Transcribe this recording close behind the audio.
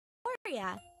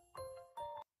Gloria.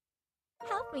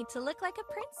 Help me to look like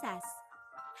a princess.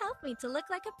 Help me to look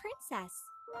like a princess.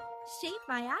 Shape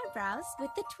my eyebrows with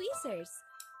the tweezers.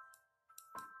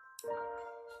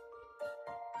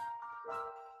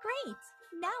 Great!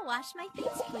 Now wash my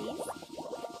face, please.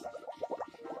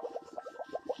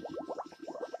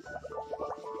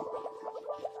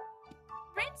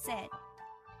 Rinse it.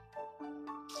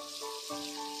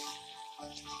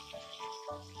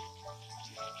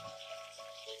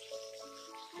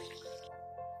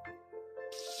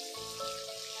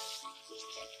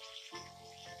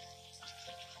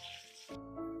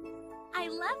 I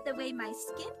love the way my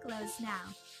skin glows now.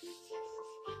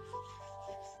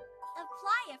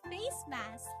 Apply a face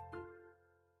mask.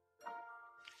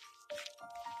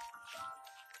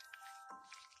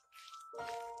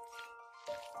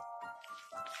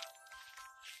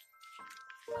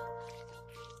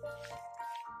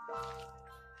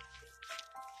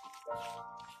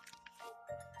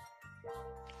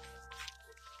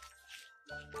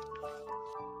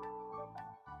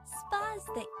 Spa's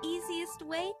the easiest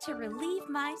way to relieve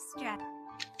my stress.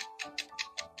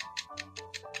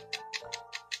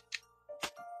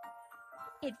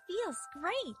 It feels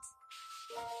great.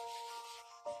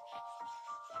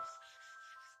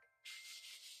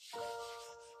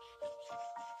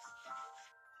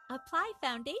 Apply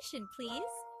foundation,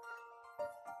 please.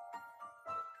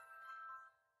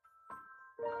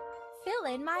 Fill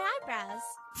in my eyebrows.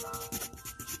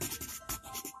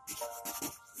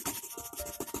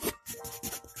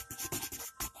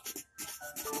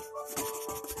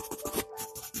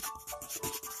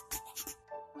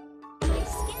 My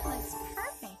skin looks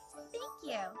perfect. Thank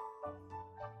you.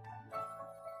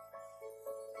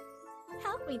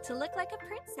 Help me to look like a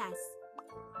princess.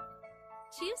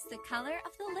 Choose the color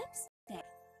of the lipstick.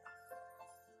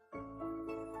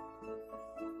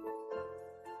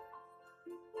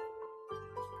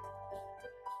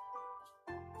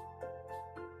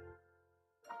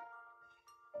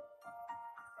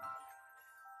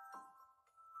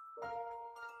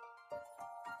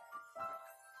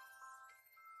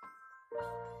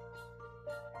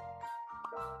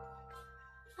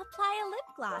 Apply a lip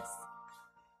gloss.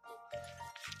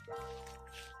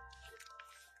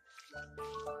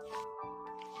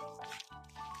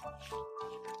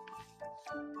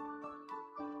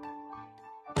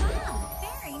 Wow,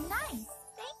 very nice.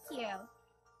 Thank you.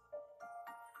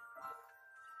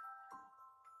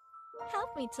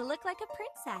 Help me to look like a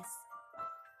princess.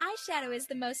 Eyeshadow is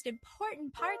the most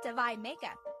important part of eye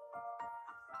makeup.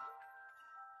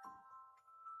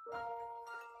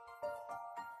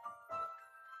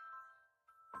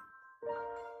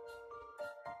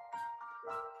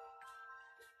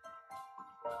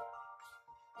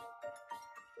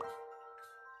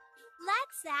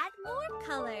 Let's add more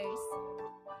colors.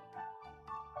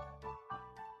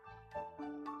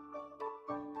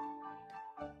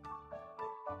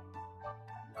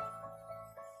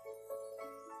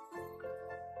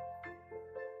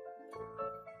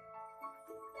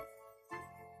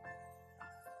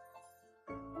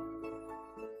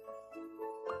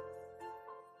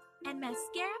 And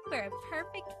mascara for a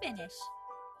perfect finish.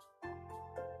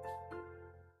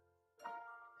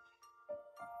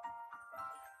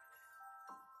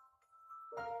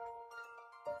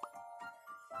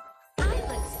 I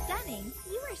look stunning.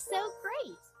 You are so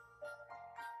great.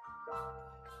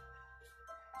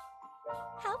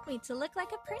 Help me to look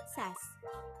like a princess.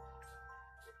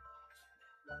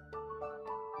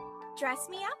 Dress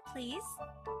me up, please.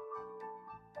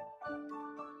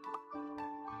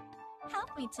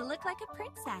 Help me to look like a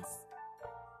princess.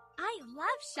 I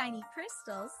love shiny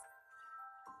crystals.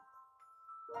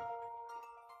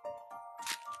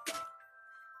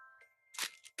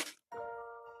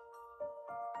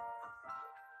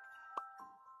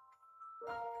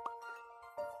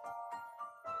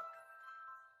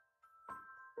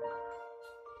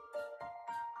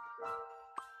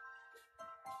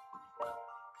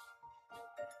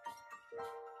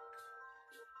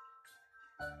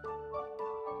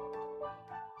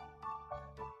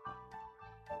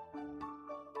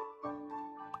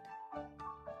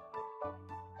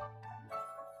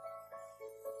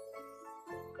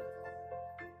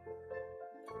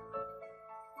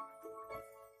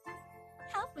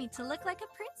 Help me to look like a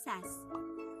princess.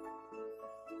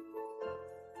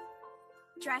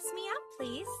 Dress me up,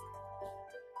 please.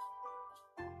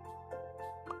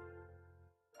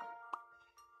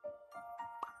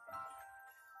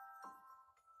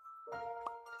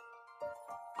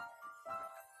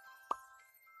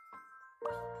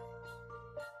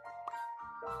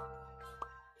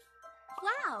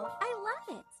 Wow, I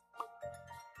love it!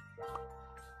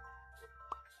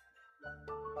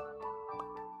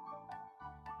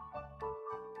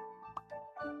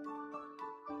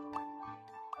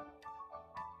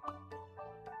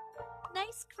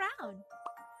 nice crown.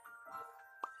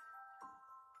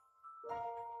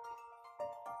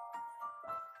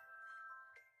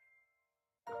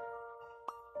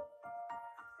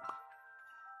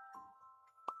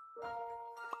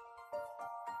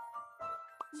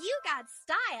 You got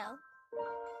style.